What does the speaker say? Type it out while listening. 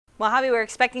Well, Javi, we're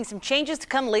expecting some changes to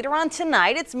come later on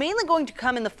tonight. It's mainly going to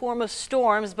come in the form of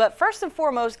storms, but first and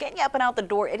foremost, getting you up and out the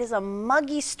door, it is a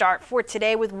muggy start for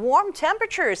today with warm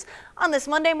temperatures on this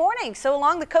Monday morning. So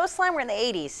along the coastline, we're in the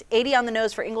 80s. 80 on the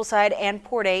nose for Ingleside and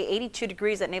Port A, 82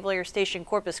 degrees at Naval Air Station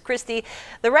Corpus Christi.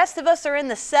 The rest of us are in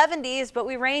the 70s, but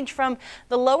we range from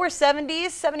the lower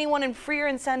 70s, 71 in Freer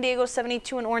and San Diego,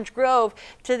 72 in Orange Grove,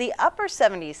 to the upper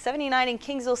 70s, 79 in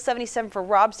Kingsville, 77 for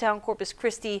Robstown, Corpus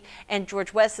Christi, and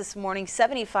George West this morning,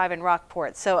 75 in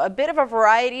Rockport. So a bit of a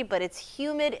variety, but it's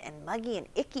humid and muggy and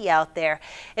icky out there.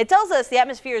 It tells us the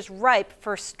atmosphere is ripe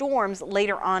for storms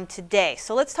later on today.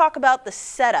 So let's talk about the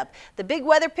setup. The big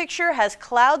weather picture has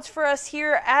clouds for us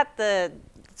here at the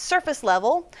surface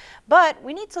level, but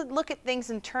we need to look at things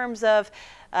in terms of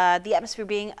the atmosphere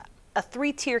being a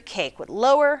three-tier cake with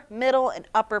lower, middle, and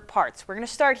upper parts. We're going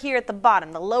to start here at the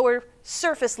bottom, the lower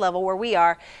surface level where we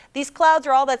are. These clouds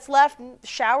are all that's left. The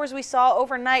showers we saw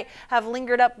overnight have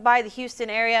lingered up by the Houston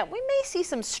area. We may see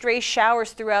some stray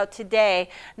showers throughout today.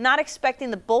 Not expecting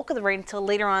the bulk of the rain until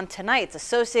later on tonight. It's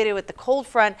associated with the cold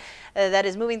front that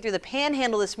is moving through the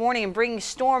panhandle this morning and bringing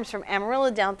storms from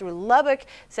Amarillo down through Lubbock,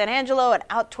 San Angelo, and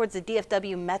out towards the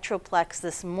DFW Metroplex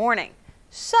this morning.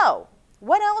 So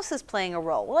what else is playing a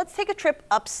role? Well, let's take a trip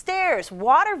upstairs.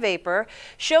 Water vapor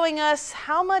showing us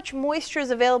how much moisture is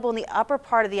available in the upper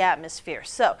part of the atmosphere.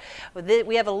 So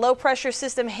we have a low pressure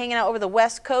system hanging out over the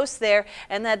west coast there,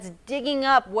 and that's digging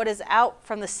up what is out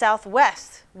from the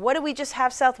southwest. What do we just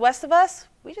have southwest of us?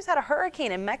 We just had a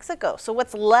hurricane in Mexico. So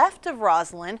what's left of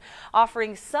Rosalind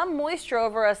offering some moisture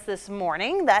over us this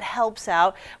morning. That helps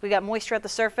out. We got moisture at the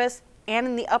surface and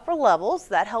in the upper levels.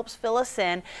 That helps fill us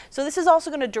in. So this is also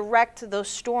going to direct those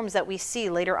storms that we see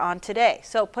later on today.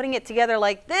 So putting it together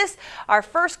like this, our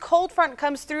first cold front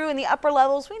comes through in the upper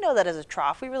levels. We know that as a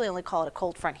trough. We really only call it a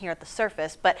cold front here at the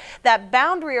surface, but that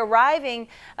boundary arriving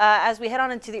as we head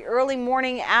on into the early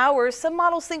morning hours. Some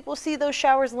models think we'll see those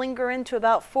showers linger into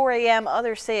about 4 a.m.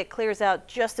 Others say it clears out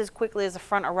just as quickly as the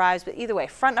front arrives, but either way,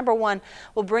 front number one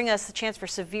will bring us a chance for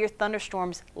severe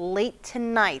thunderstorms late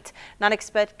tonight. Not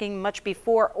expecting much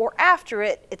before or after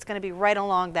it. It's going to be right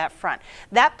along that front.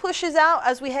 That pushes out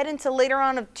as we head into later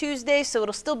on of Tuesday, so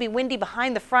it'll still be windy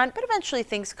behind the front, but eventually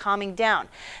things calming down.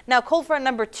 Now cold front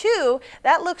number two,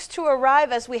 that looks to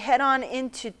arrive as we head on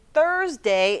into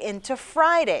Thursday into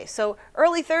Friday. So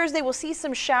early Thursday we'll see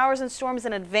some showers and storms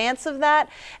in advance of that,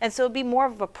 and so it'll be more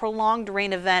of a prolonged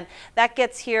rain event. That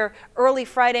gets here early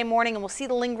Friday morning, and we'll see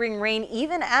the lingering rain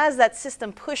even as that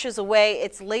system pushes away.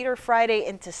 It's later Friday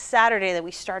into Saturday that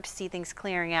we start to see things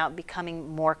clearing out,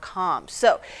 becoming more calm.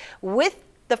 So with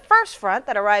the first front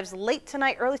that arrives late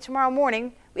tonight, early tomorrow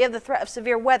morning, we have the threat of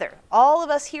severe weather. All of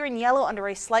us here in yellow under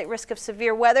a slight risk of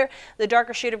severe weather. The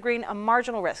darker shade of green, a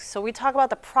marginal risk. So we talk about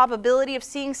the probability of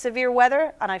seeing severe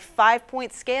weather on a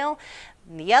 5-point scale.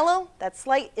 In the yellow, that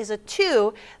slight is a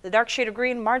 2. The dark shade of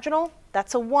green, marginal,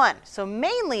 that's a 1. So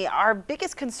mainly our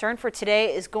biggest concern for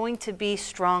today is going to be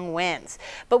strong winds.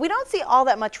 But we don't see all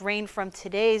that much rain from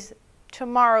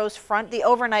tomorrow's front, the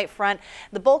overnight front,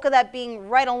 the bulk of that being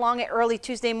right along it early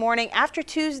Tuesday morning. After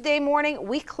Tuesday morning,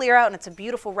 we clear out, and it's a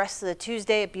beautiful rest of the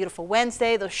Tuesday, a beautiful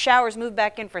Wednesday. Those showers move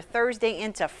back in for Thursday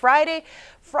into Friday.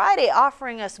 Friday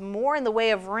offering us more in the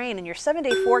way of rain, and your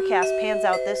 7-day forecast pans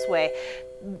out this way.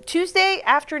 Tuesday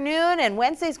afternoon and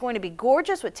Wednesday is going to be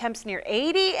gorgeous with temps near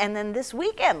 80, and then this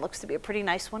weekend looks to be a pretty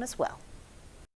nice one as well.